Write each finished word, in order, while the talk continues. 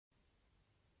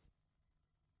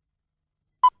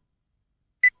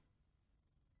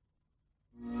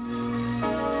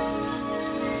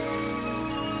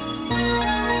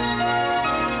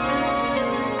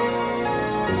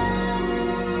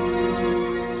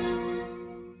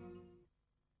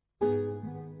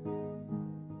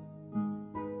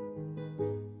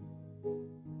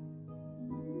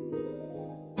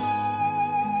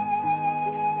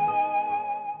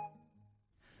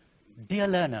dear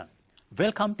learner,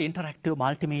 welcome to Interactive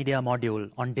Multimedia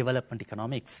module on Development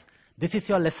Economics. This is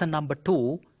your lesson number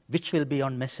 2, which will be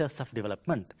on measures of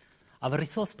development. Our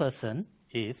resource person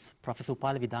is Professor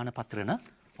Upala Vidhanapatrana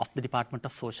of the Department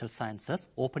of Social Sciences,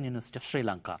 Open University of Sri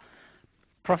Lanka.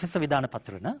 Professor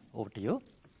Vidhanapatrana, over to you.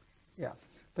 Yes,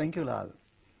 thank you, Lal.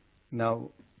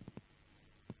 Now,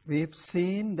 we've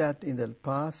seen that in the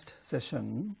past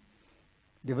session,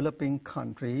 developing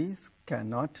countries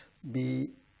cannot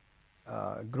be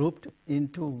grouped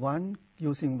into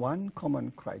using one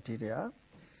common criteria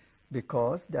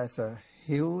because there's a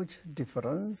huge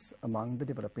difference among the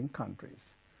developing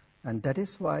countries. And that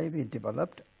is why we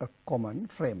developed a common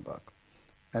framework.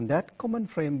 And that common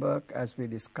framework, as we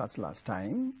discussed last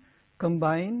time,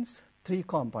 combines 3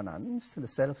 components: the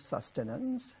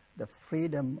self-sustenance, the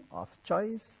freedom of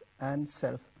choice, and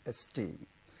self-esteem.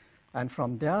 And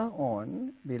from there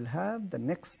on, we'll have the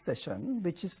next session,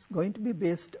 which is going to be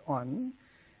based on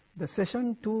the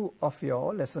session 2 of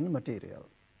your lesson material.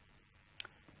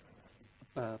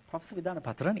 Professor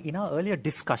Vidhanapatrana, in our earlier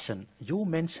discussion, you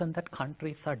mentioned that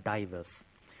countries are diverse.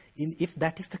 If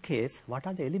that is the case, what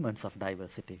are the elements of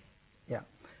diversity? Yeah.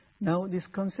 Now, this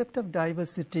concept of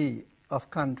diversity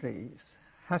of countries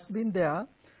has been there,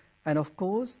 and of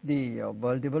course, the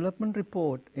World Development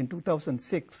Report in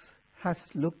 2006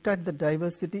 has looked at the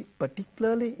diversity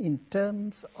particularly in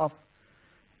terms of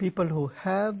people who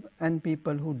have and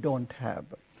people who don't have.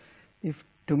 If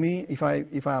I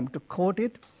am to quote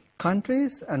it,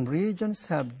 countries and regions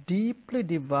have deeply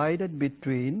divided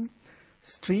between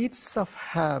streets of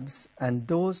haves and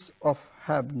those of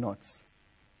have-nots.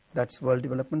 That's World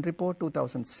Development Report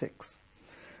 2006.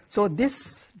 So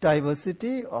this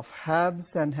diversity of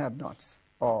haves and have-nots,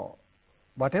 or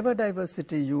whatever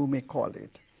diversity you may call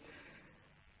it,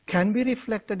 can be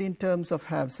reflected in terms of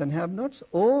haves and have-nots,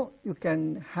 or you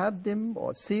can have them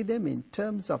or see them in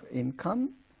terms of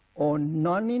income or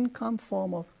non-income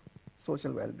form of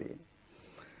social well-being.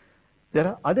 There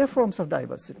are other forms of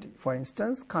diversity. For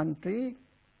instance, country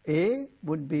A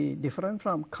would be different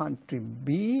from country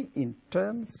B in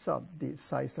terms of the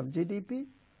size of GDP,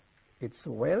 its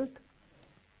wealth,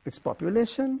 its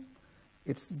population,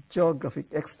 its geographic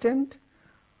extent,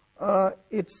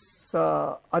 its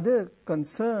other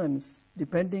concerns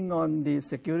depending on the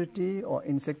security or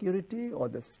insecurity or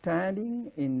the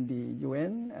standing in the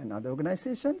UN and other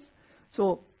organizations.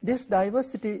 So this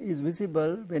diversity is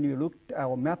visible when you look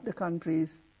or map the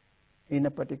countries in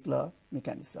a particular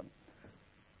mechanism.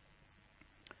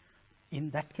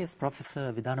 In that case,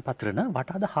 Professor Vidhanapatrana,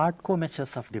 what are the hardcore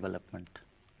measures of development?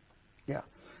 Yeah.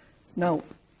 Now,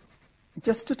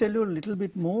 just to tell you a little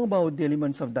bit more about the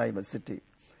elements of diversity.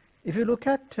 If you look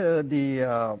at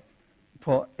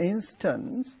for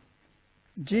instance,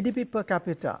 GDP per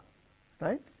capita,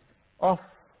 right, of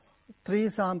 3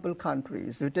 sample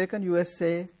countries. We've taken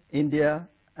USA, India,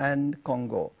 and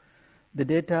Congo. The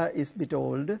data is a bit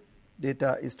old.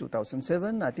 Data is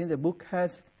 2007. I think the book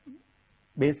has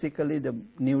basically the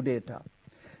new data.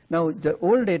 Now, the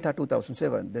old data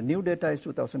 2007, the new data is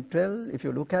 2012. If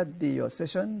you look at your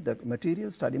session, the material,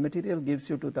 study material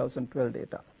gives you 2012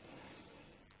 data.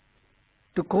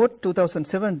 To quote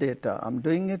 2007 data, I'm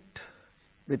doing it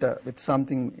with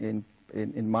something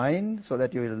in mind so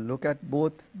that you will look at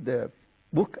both the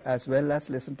book as well as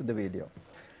listen to the video.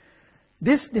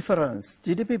 This difference,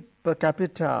 GDP per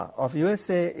capita of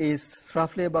USA is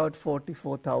roughly about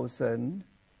 44,000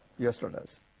 US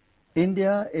dollars.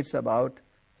 India, it's about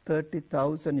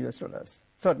 30,000 US dollars.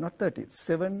 Sorry, not 30,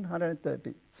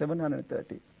 730.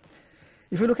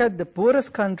 If you look at the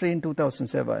poorest country in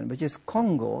 2007, which is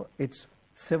Congo, it's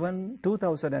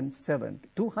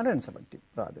 270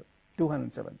 rather,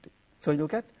 270. So you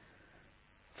look at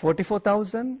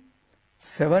 44,000,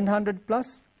 700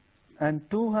 plus, and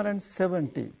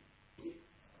 270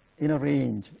 in a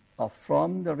range of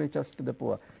from the richest to the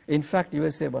poor. In fact,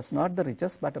 USA was not the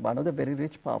richest, but one of the very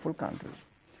rich, powerful countries.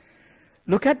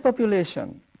 Look at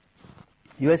population.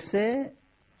 USA,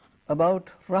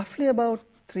 roughly about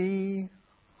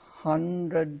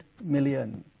 300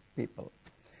 million people.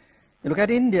 You look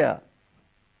at India,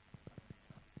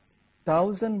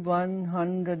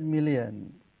 1,100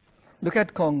 million. Look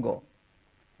at Congo,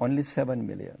 only 7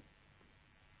 million.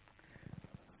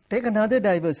 Take another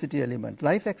diversity element,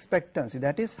 life expectancy.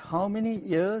 That is how many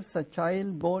years a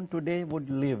child born today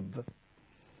would live.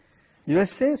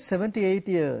 USA, 78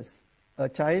 years. A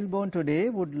child born today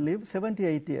would live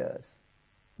 78 years,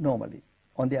 normally,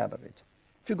 on the average.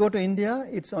 If you go to India,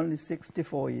 it's only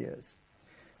 64 years.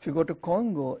 If you go to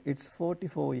Congo, it's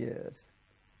 44 years.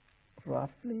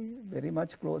 Roughly, very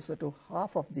much closer to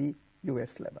half of the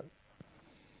US level.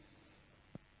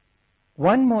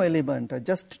 One more element,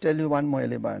 just to tell you one more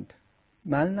element,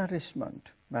 malnourishment,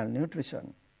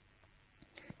 malnutrition.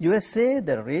 USA,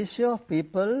 the ratio of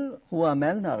people who are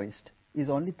malnourished is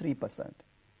only 3%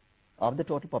 of the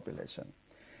total population.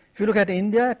 If you look at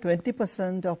India,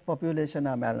 20% of population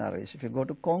are malnourished. If you go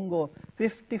to Congo,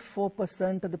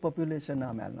 54% of the population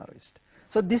are malnourished.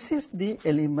 So this is the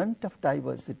element of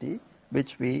diversity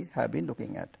which we have been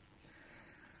looking at.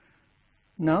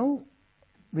 Now,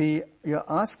 you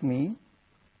ask me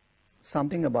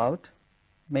something about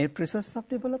matrices of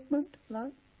development,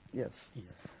 right? Yes.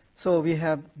 Yes. So we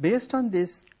have, based on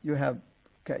this, you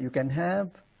can have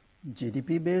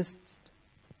GDP-based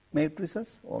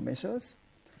matrices or measures,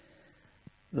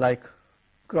 like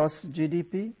gross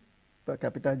GDP, per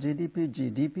capita GDP,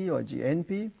 GDP or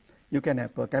GNP. You can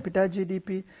have per capita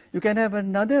GDP. You can have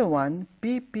another one,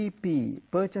 PPP,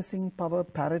 Purchasing Power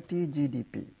Parity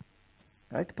GDP.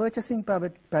 Right? Purchasing Power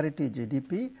Parity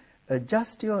GDP,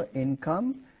 adjust your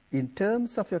income in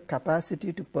terms of your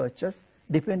capacity to purchase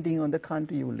depending on the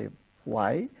country you live.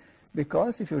 Why?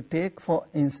 Because if you take, for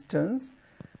instance,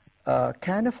 a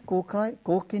can of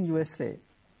Coke in USA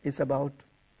is about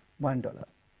 $1.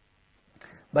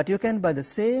 But you can buy the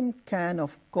same can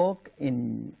of Coke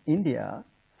in India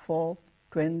for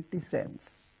 20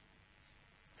 cents.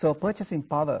 So purchasing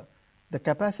power, the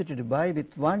capacity to buy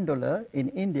with $1 in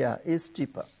India is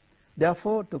cheaper.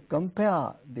 Therefore, to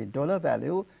compare the dollar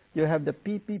value, you have the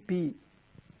PPP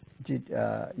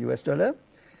US dollar,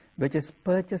 which is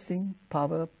Purchasing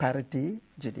Power Parity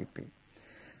GDP.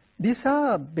 These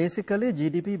are basically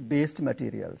GDP-based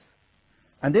materials.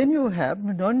 And then you have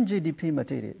non-GDP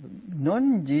material,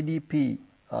 non-GDP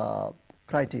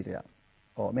criteria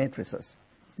or matrices.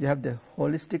 You have the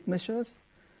holistic measures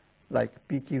like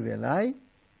PQLI,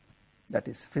 that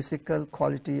is Physical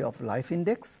Quality of Life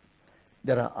Index.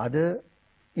 There are other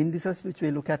indices which we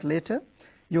look at later.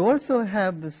 You also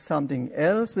have something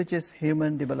else which is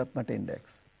Human Development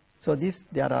Index. So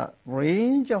there are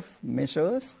range of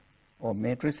measures or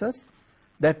matrices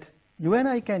that you and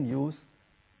I can use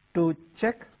to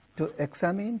check, to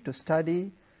examine, to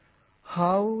study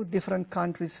how different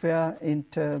countries fare in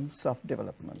terms of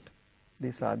development.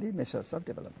 These are the measures of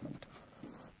development.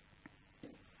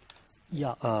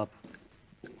 Yeah,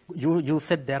 you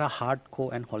said there are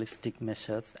hardcore and holistic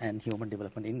measures and Human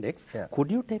Development Index. Yeah. Could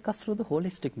you take us through the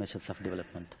holistic measures of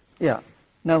development? Yeah.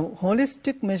 Now,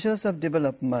 holistic measures of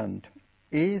development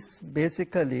is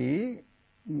basically,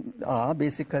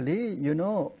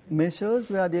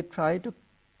 measures where they try to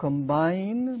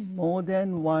combine more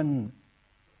than one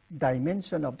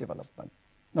dimension of development.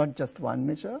 Not just one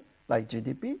measure, like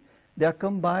GDP, they are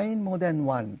combined more than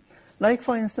one. Like,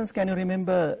 for instance, can you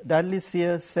remember Dudley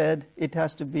Sears said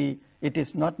it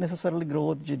is not necessarily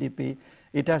growth GDP,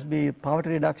 it has to be poverty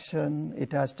reduction,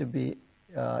 it has to be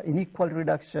inequality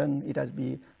reduction, it has to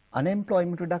be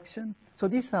unemployment reduction. So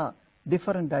these are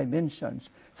different dimensions.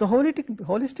 So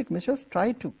holistic measures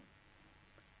try to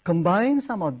combine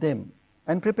some of them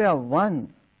and prepare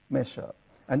one measure.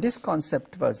 And this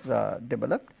concept was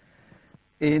developed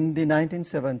in the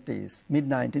 1970s,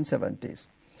 mid-1970s.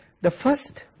 The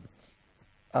first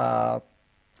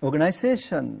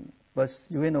organization was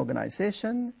UN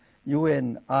organization,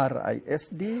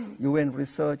 UNRISD, UN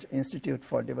Research Institute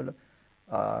for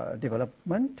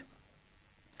Development.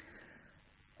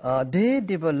 They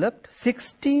developed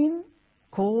 16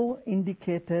 core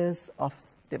indicators of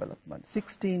development,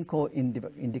 16 core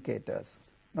indicators,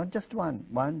 not just one,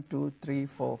 1, 2, 3,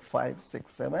 4, 5,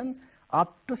 6, 7,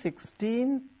 up to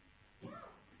 16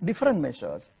 different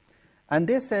measures. And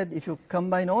they said if you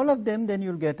combine all of them, then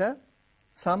you'll get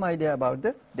some idea about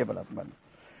the development.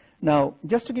 Now,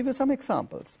 just to give you some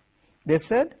examples, they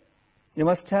said you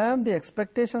must have the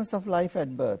expectations of life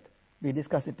at birth. We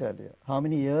discussed it earlier, how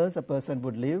many years a person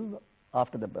would live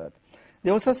after the birth.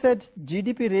 They also said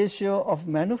GDP ratio of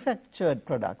manufactured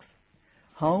products.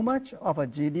 How much of a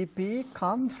GDP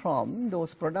come from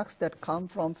those products that come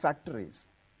from factories,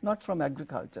 not from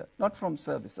agriculture, not from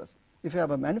services. If you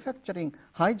have a manufacturing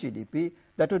high GDP,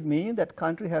 that would mean that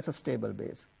country has a stable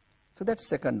base. So that's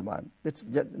second one. That's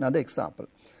just another example.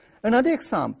 Another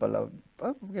example of,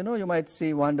 you might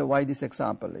wonder why this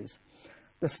example is.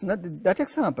 That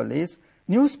example is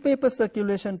newspaper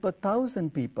circulation per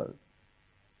 1,000 people.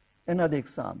 Another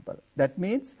example. That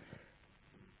means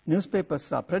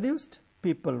newspapers are produced,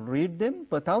 people read them.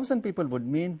 Per 1,000 people would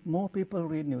mean more people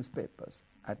read newspapers.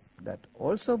 That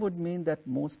also would mean that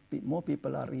more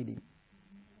people are reading.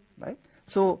 Right?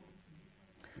 So,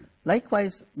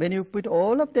 likewise, when you put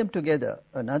all of them together,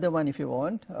 another one if you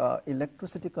want,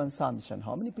 electricity consumption.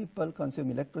 How many people consume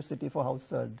electricity for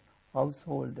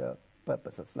household per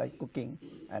purposes like cooking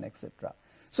and etc.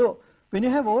 So when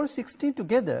you have all 16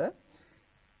 together,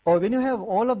 or when you have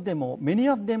all of them, or many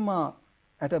of them are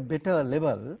at a better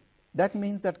level, that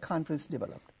means that country is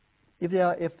developed. If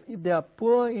they are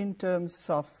poor in terms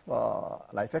of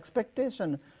life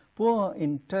expectation, poor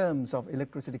in terms of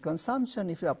electricity consumption,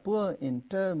 if they are poor in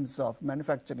terms of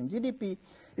manufacturing GDP,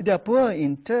 if they are poor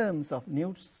in terms of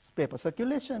newspaper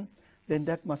circulation, then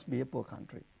that must be a poor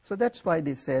country. So that's why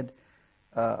they said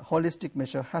holistic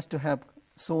measure has to have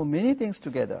so many things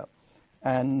together,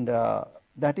 and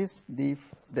that is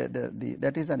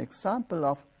that is an example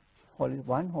of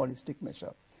one holistic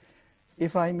measure.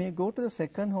 If I may go to the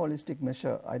second holistic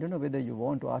measure, I don't know whether you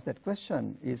want to ask that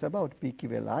question, is about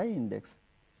PQLI index.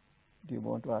 Do you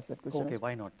want to ask that question? Okay,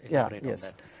 why not elaborate yes.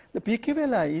 on that? The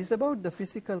PQLI is about the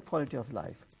physical quality of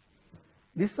life.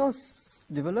 This was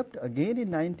developed again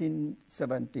in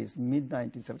 1970s,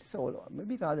 mid-1970s, or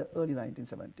maybe rather early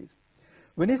 1970s.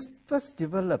 When it was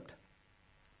developed,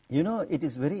 you know, it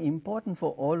is very important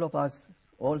for all of us,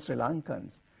 all Sri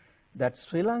Lankans, that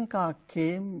Sri Lanka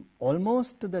came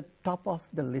almost to the top of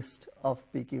the list of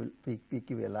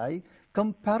PQLI,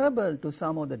 comparable to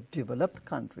some of the developed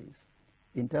countries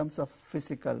in terms of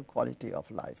physical quality of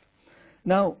life.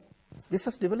 Now, this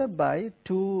was developed by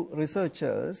two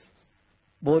researchers,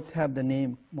 both have the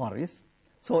name Morris.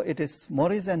 So it is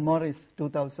Morris and Morris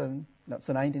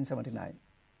 1979.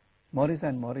 Morris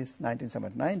and Morris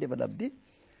 1979 developed the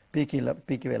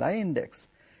PQLI index.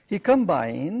 He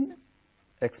combined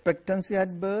expectancy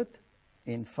at birth,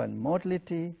 infant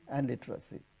mortality, and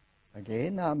literacy.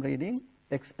 Again, I am reading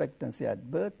expectancy at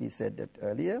birth, we said that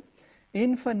earlier.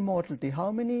 Infant mortality,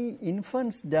 how many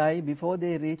infants die before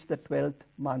they reach the 12th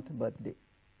month birthday?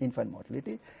 Infant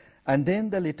mortality. And then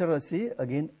the literacy,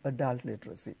 again adult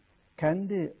literacy. Can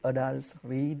the adults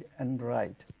read and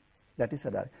write? That is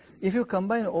adult. If you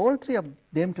combine all three of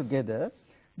them together,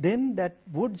 then that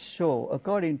would show,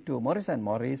 according to Morris and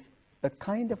Morris, a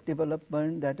kind of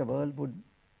development that the world would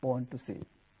want to see,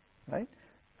 right?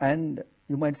 And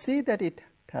you might see that it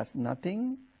has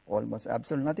nothing, almost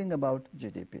absolutely nothing about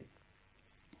GDP.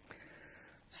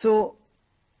 So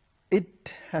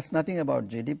it has nothing about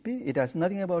GDP, it has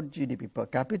nothing about GDP per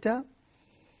capita,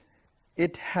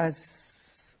 it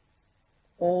has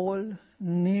all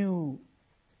new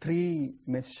three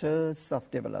measures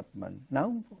of development.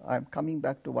 Now I am coming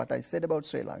back to what I said about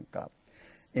Sri Lanka.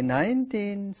 In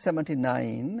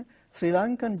 1979, Sri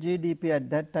Lankan GDP at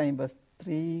that time was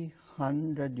 $300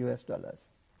 US,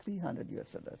 $300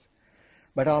 US.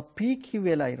 But our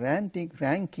PQLI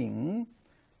ranking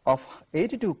of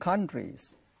 82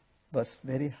 countries was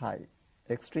very high,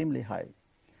 extremely high.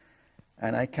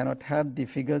 And I cannot have the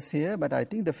figures here, but I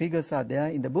think the figures are there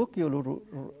in the book. You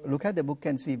look at the book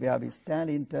and see where we stand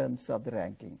in terms of the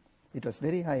ranking. It was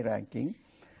very high ranking,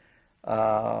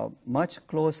 much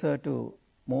closer to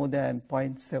more than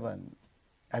 0.7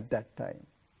 at that time.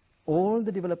 All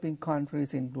the developing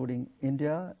countries, including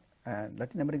India and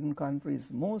Latin American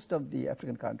countries, most of the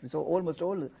African countries, so almost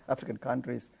all the African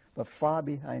countries were far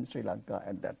behind Sri Lanka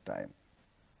at that time.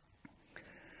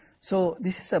 So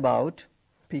this is about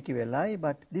PQLI,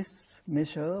 but this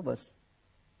measure was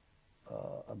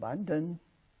abandoned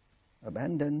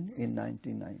in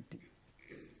 1990.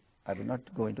 I will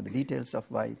not go into the details of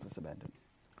why it was abandoned.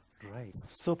 Right.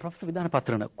 So, Professor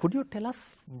Vidhanapatrana, could you tell us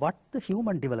what the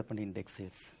Human Development Index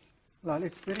is? Well,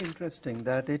 it's very interesting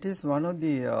that it is one of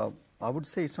the, I would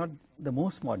say it's not the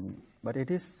most modern, but it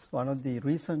is one of the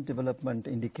recent development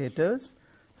indicators,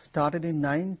 started in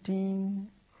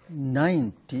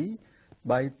 1990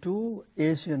 by two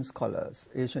Asian scholars,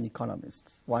 Asian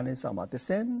economists. One is Amartya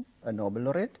Sen, a Nobel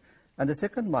laureate, and the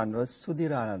second one was Sudhir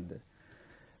Anand.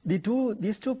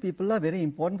 These two people are very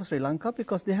important for Sri Lanka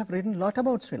because they have written a lot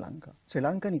about Sri Lanka. Sri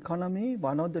Lankan economy,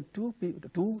 one of the two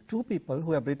people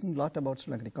who have written a lot about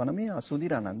Sri Lankan economy are Sudhir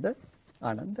Anand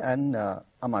and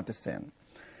Amartya Sen.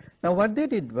 Now what they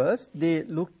did was they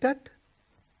looked at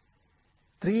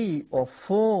 3 or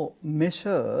 4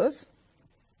 measures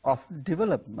of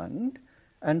development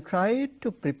and tried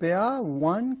to prepare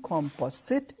one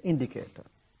composite indicator,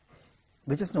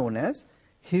 which is known as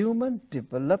Human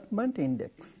Development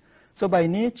Index. So by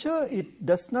nature, it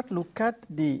does not look at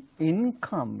the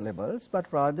income levels,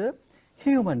 but rather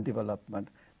human development,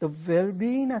 the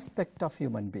well-being aspect of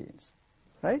human beings,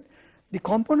 right? The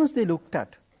components they looked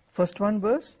at, first one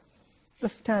was the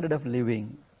standard of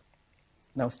living.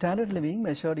 Now, standard of living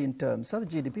measured in terms of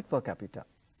GDP per capita.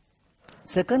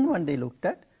 Second one they looked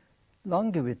at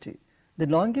longevity. The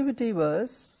longevity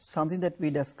was something that we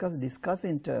discuss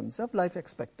in terms of life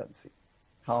expectancy.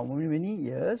 How many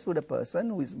years would a person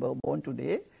who is born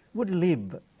today would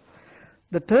live?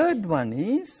 The third one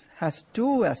has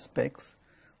two aspects.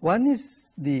 One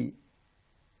is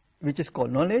which is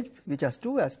called knowledge, which has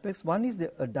two aspects. One is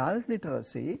the adult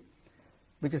literacy,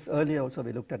 which is earlier also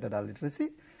we looked at adult literacy.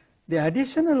 The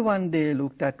additional one they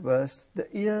looked at was the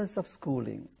years of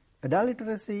schooling. Adult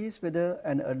literacy is whether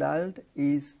an adult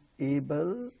is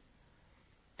able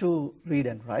to read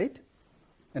and write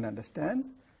and understand.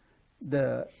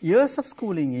 The years of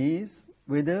schooling is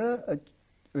whether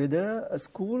a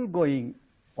school-going,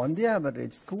 on the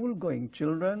average, school-going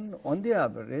children on the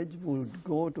average would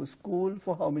go to school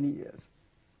for how many years?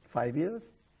 5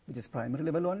 years, which is primary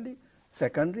level only.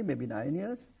 Secondary, maybe 9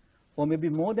 years. Or maybe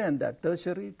more than that,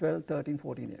 tertiary, 12, 13,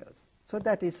 14 years. So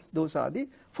those are the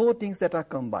four things that are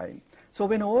combined. So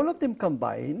when all of them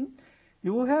combine,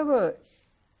 you have a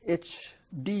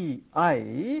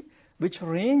HDI which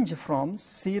range from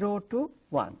 0 to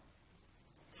 1.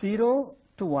 0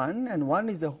 to 1, and 1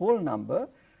 is the whole number.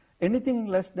 Anything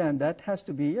less than that has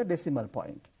to be a decimal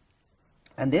point.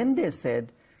 And then they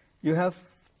said you have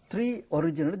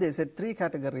originally they said three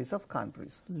categories of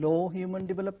countries: low human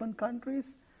development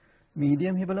countries,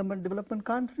 medium human development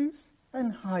countries,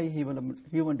 and high human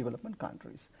development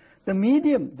countries.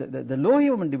 The low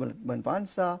human development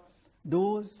ones are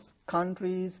those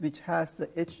countries which has the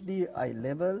HDI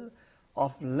level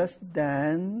of less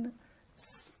than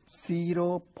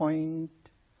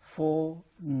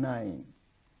 0.49,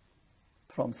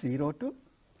 from 0 to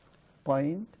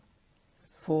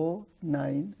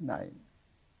 0.499.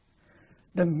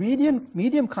 The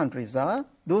medium countries are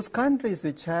those countries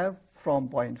which have from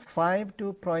 0.5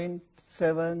 to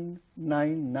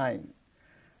 0.799.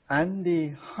 And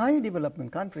the high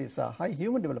development countries high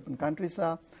human development countries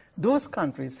are those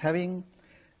countries having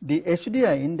the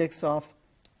HDI index of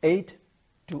 8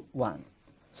 to 1.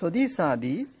 So these are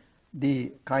the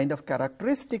kind of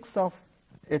characteristics of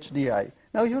HDI.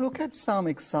 Now you look at some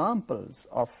examples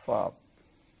of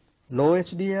low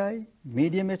HDI,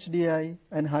 medium HDI,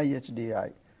 and high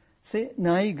HDI. Say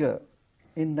Niger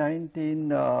in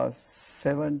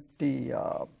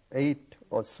 1978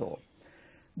 or so.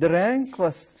 The rank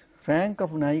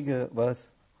of Niger was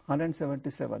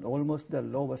 177, almost the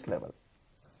lowest level,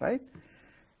 right?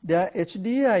 Their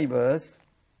HDI was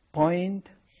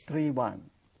 0.31,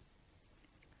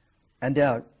 and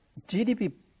their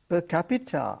GDP per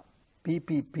capita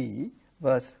PPP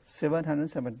was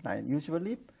 779.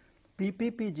 Usually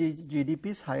PPP GDP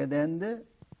is higher than the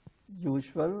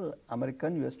usual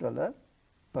American US dollar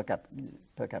per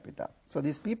capita. So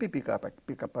this PPP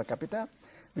per capita,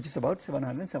 which is about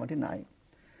 779.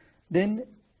 Then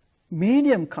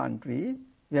medium country,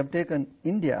 we have taken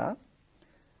India,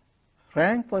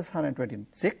 rank was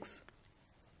 126,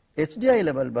 HDI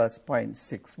level was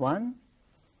 0.61,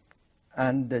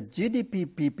 and the GDP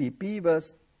PPP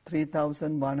was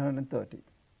 3,130.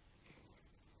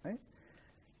 Right?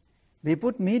 We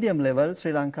put medium level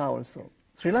Sri Lanka also.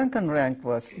 Sri Lankan rank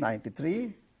was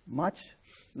 93, much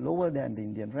lower than the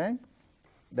Indian rank.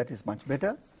 That is much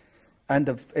better. And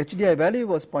the HDI value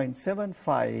was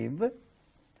 0.75.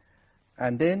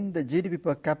 And then the GDP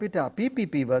per capita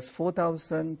PPP was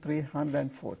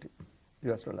 4,340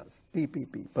 US dollars.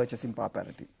 PPP, purchasing power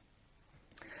parity.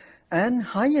 And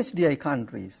high HDI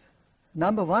countries,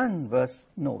 number one was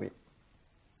Norway,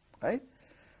 right?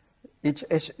 It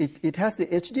has the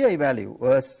HDI value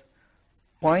was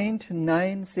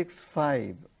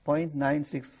 0.965,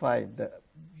 0.965. The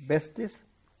best is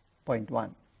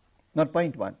 0.1, not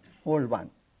 0.1, whole 1,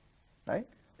 right?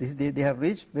 They have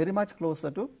reached very much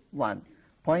closer to 1,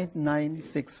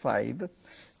 0.965,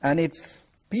 and its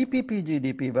PPP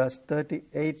GDP was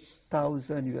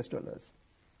 38,000 US dollars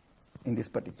in this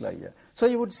particular year. So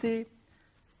you would see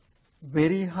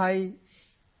very high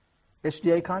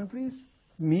HDI countries,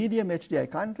 medium HDI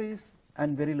countries,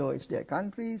 and very low HDI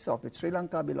countries, of which Sri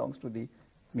Lanka belongs to the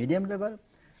medium level.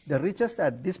 The richest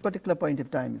at this particular point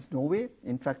of time is Norway.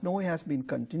 In fact, Norway has been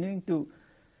continuing to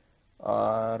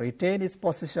retain its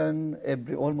position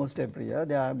almost every year.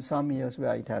 There are some years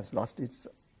where it has lost its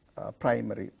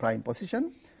prime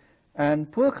position.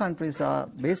 And poor countries are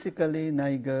basically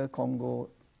Niger, Congo,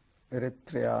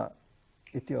 Eritrea,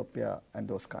 Ethiopia, and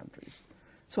those countries.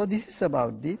 So this is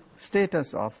about the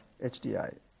status of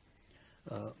HDI.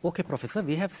 Okay, Professor,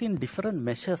 we have seen different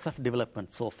measures of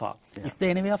development so far. Yeah. Is there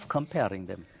any way of comparing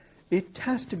them? It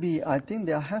has to be, I think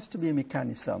there has to be a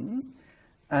mechanism.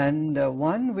 And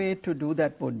one way to do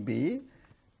that would be,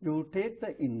 you take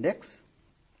the index,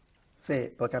 say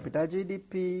per capita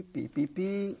GDP,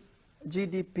 PPP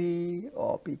GDP,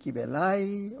 or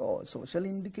PQLI, or social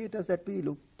indicators that we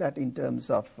looked at in terms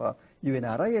of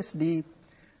UNRISD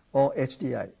or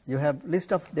HDI. You have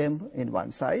list of them in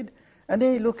one side, And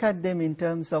then you look at them in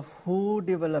terms of who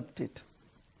developed it.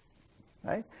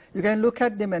 Right? You can look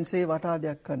at them and say, what are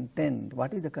their content?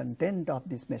 What is the content of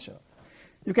this measure?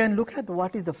 You can look at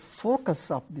what is the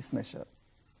focus of this measure.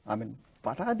 I mean,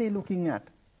 what are they looking at?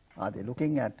 Are they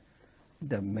looking at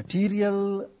the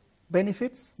material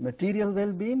benefits, material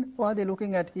well-being, or are they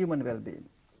looking at human well-being,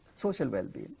 social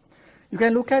well-being? You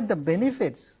can look at the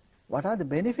benefits. What are the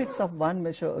benefits of one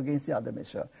measure against the other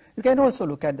measure? You can also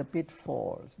look at the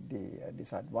pitfalls, the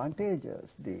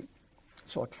disadvantages, the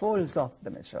shortfalls of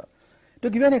the measure. To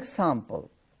give you an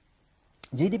example,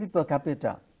 GDP per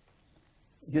capita,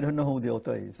 you don't know who the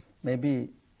author is. Maybe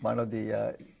one of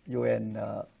the UN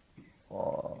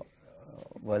or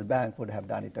World Bank would have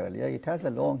done it earlier. It has a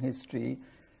long history.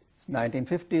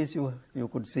 1950s, you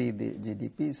could see the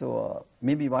GDP, so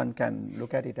maybe one can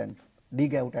look at it and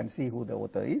dig out and see who the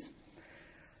author is.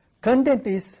 Content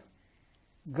is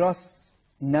gross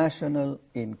national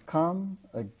income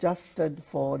adjusted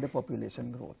for the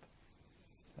population growth.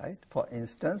 Right? For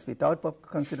instance, without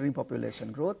considering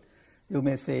population growth, you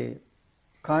may say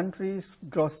country's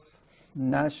gross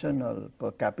national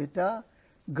per capita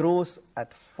grows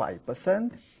at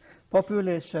 5%,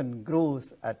 population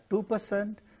grows at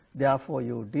 2%, therefore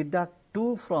you deduct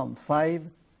 2 from 5,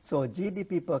 so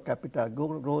GDP per capita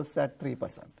grows at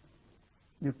 3%.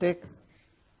 You take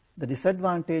the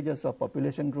disadvantages of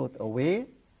population growth away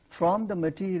from the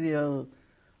material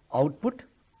output,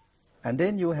 and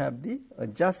then you have the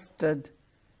adjusted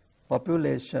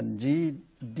population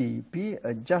GDP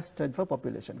adjusted for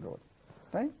population growth.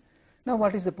 Right? Now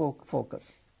what is the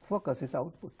focus? Focus is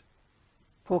output.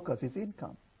 Focus is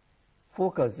income.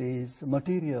 Focus is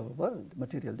material world,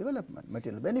 material development,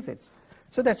 material benefits.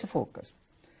 So that's a focus.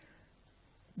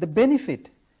 The benefit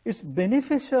is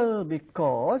beneficial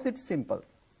because it's simple.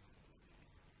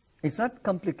 It's not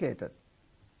complicated.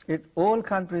 All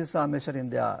countries are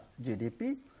measuring their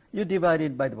GDP. You divide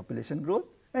it by the population growth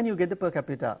and you get the per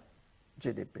capita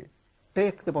GDP.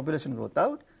 Take the population growth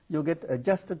out, you get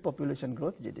adjusted population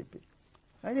growth GDP.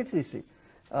 And it's easy.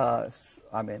 I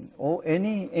mean,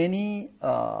 any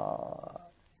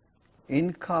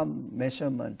income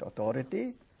measurement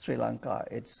authority, Sri Lanka,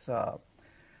 it's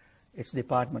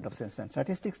Department of Census and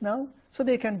Statistics now, so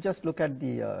they can just look at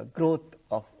the growth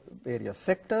of various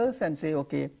sectors and say,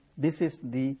 okay, this is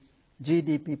the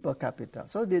GDP per capita.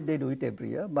 So they do it every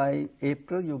year. By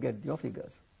April, you get your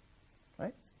figures.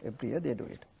 Right? Every year they do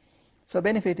it. So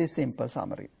benefit is simple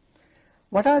summary.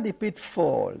 What are the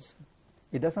pitfalls?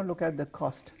 It doesn't look at the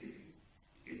cost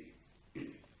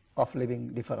of living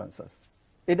differences.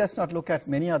 It does not look at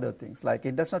many other things, like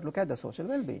it does not look at the social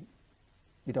well-being.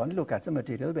 It only looks at the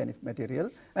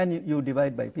material, and you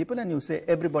divide by people and you say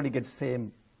everybody gets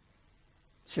same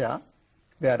share.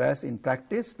 Whereas in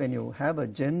practice, when you have a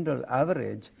general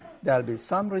average, there will be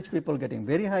some rich people getting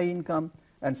very high income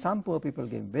and some poor people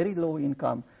getting very low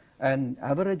income, and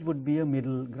average would be a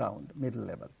middle ground, middle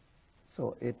level.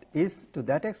 So it is, to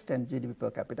that extent, GDP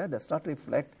per capita does not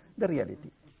reflect the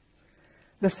reality.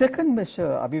 The second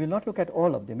measure, we will not look at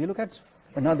all of them. We look at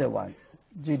another one,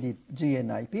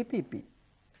 GNI PPP,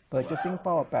 Purchasing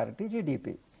Power Parity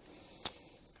GDP.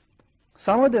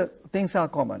 Some of the things are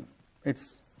common.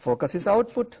 Its focus is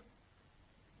output.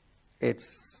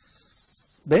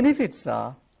 Its benefits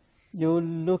are, you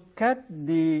look at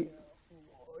the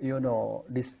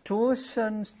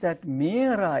distortions that may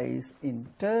arise in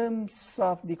terms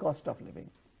of the cost of living,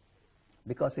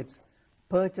 because it's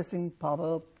purchasing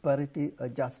power parity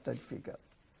adjusted figure.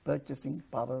 Purchasing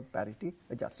power parity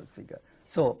adjusted figure.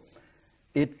 So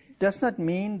it does not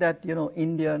mean that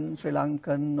Indian, Sri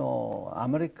Lankan or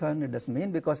American. It doesn't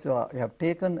mean, because you have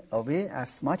taken away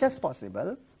as much as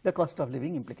possible the cost of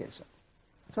living implications.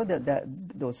 So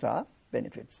those are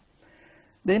benefits.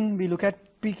 Then we look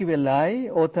at PQLI,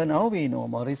 author now we know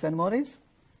Morris and Morris.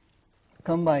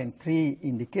 Combine 3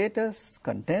 indicators,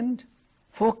 content,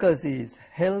 focus is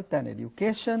health and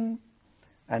education,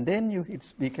 and then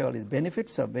its PQLI is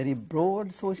benefits, a very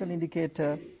broad social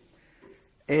indicator.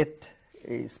 It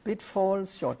is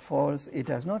pitfalls, shortfalls, it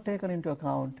has not taken into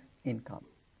account income.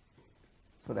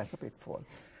 So that's a pitfall.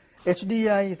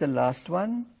 HDI is the last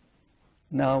one.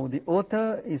 Now the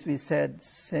author is, we said,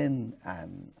 Sen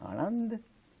and Anand,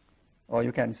 or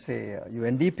you can say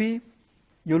UNDP.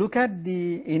 You look at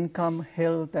the income,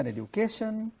 health and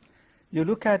education. You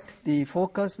look at the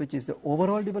focus, which is the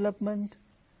overall development,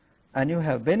 and you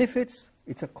have benefits.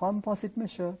 It's a composite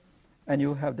measure. And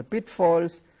you have the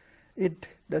pitfalls. It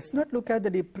does not look at the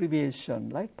deprivation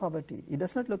like poverty. It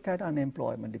does not look at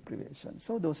unemployment deprivation.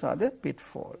 So those are the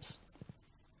pitfalls.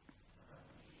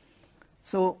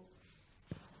 So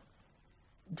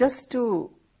just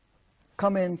to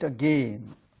comment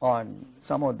again on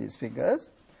some of these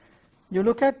figures. If you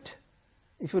look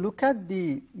at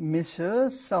the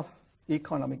measures of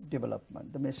economic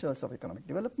development,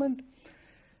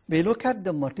 we look at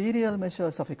the material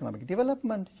measures of economic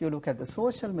development, you look at the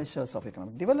social measures of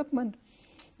economic development.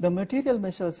 The material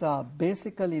measures are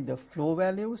basically the flow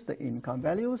values, the income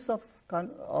values of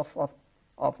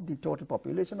the total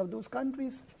population of those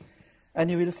countries. And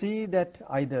you will see that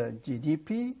either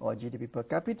GDP or GDP per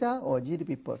capita or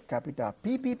GDP per capita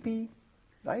PPP,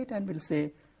 right? And we'll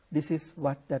say this is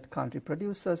what that country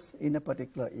produces in a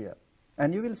particular year.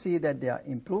 And you will see that they are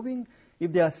improving.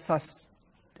 If they have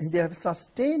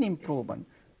sustained improvement,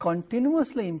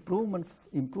 continuously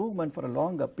improvement for a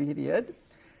longer period,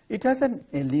 it has an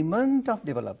element of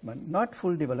development, not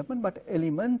full development, but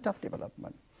element of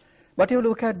development. But you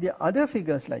look at the other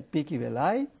figures like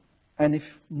PQLI, and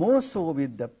if more so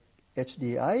with the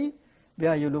HDI,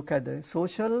 where you look at the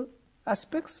social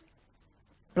aspects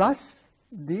plus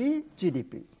the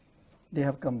GDP. They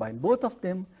have combined both of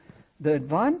them. The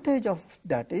advantage of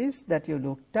that is that you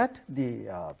looked at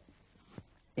the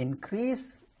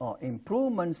increase or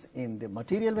improvements in the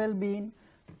material well-being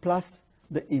plus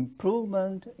the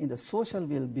improvement in the social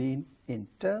well-being in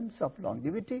terms of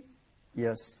longevity,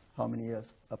 yes, how many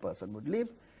years a person would live,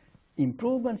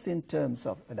 improvements in terms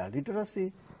of adult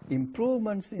literacy,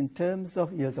 improvements in terms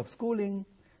of years of schooling,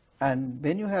 and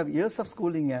when you have years of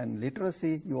schooling and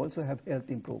literacy, you also have health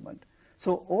improvement.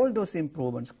 So all those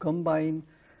improvements combined,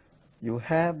 you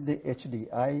have the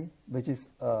HDI, which is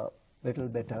a little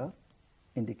better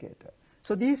indicator.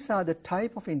 So these are the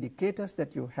type of indicators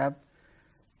that you have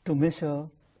to measure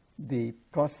the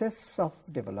process of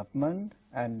development,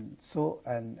 and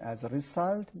as a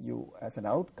result, as an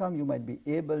outcome, you might be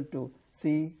able to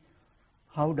see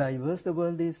how diverse the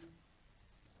world is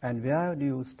and where do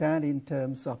you stand in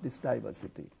terms of this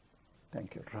diversity.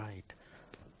 Thank you. Right.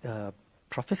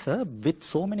 Professor, with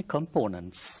so many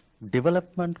components,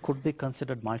 development could be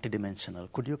considered multidimensional.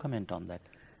 Could you comment on that?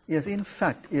 Yes, in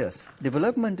fact, yes.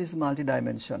 Development is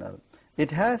multidimensional.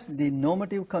 It has the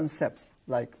normative concepts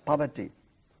like poverty,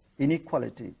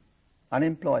 inequality,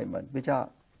 unemployment, which are,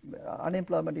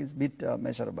 unemployment is a bit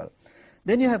measurable.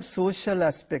 Then you have social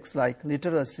aspects like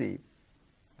literacy,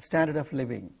 standard of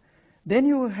living. Then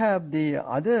you have the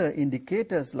other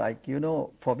indicators like,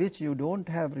 for which you don't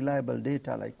have reliable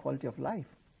data like quality of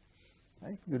life.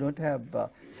 Right? You don't have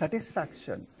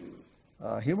satisfaction,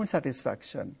 human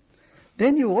satisfaction.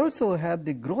 Then you also have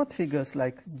the growth figures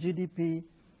like GDP,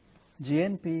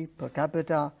 GNP, per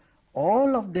capita.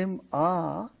 All of them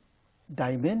are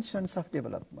dimensions of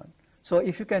development. So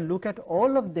if you can look at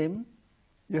all of them,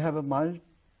 you have a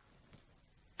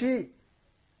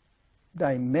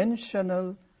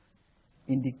multi-dimensional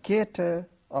indicator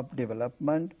of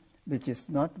development, which is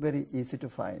not very easy to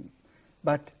find.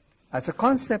 But as a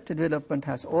concept, development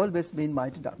has always been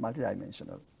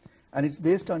multidimensional. And it's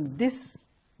based on this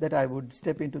that I would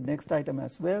step into the next item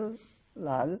as well,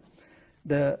 Lal,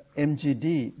 the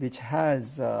MGD, which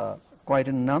has quite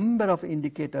a number of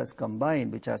indicators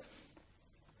combined, which has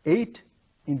 8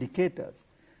 indicators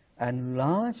and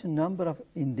large number of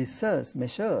indices,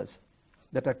 measures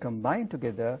that are combined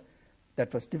together.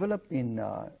 That was developed in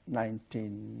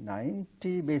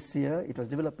 1990 base year. It was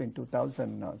developed in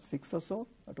 2006 or so,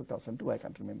 or 2002, I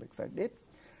can't remember exact date.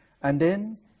 And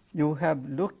then you have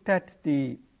looked at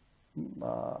the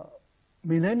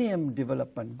Millennium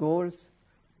Development Goals,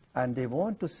 and they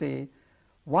want to say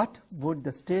what would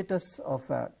the status of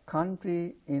a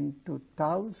country in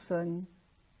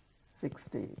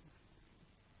 2016,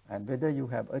 and whether you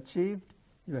have achieved,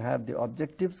 you have the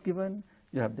objectives given,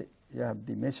 you have the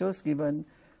measures given.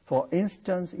 For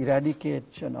instance,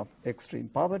 eradication of extreme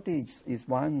poverty is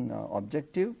one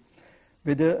objective.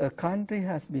 Whether a country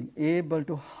has been able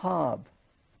to halve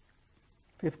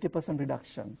 50%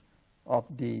 reduction of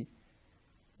the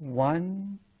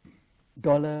 $1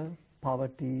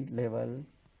 poverty level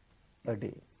a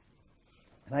day,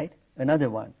 right? Another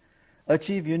one,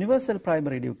 achieve universal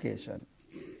primary education.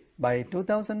 By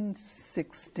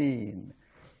 2016,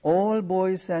 all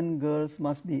boys and girls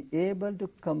must be able to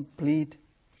complete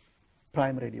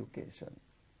primary education.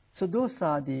 So those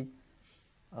are the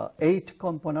 8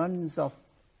 components of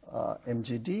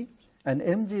MGD, and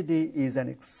MGD is an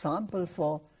example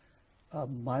for a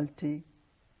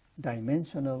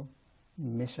multi-dimensional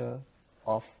measure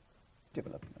of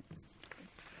development.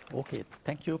 Okay,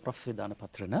 thank you, Professor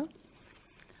Vidhanapatrana.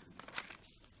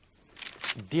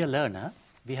 Dear learner,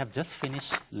 we have just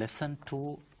finished lesson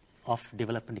 2 of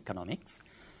development economics.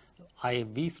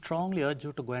 We strongly urge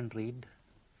you to go and read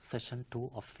session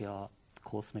 2 of your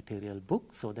course material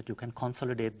book so that you can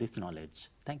consolidate this knowledge.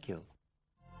 Thank you.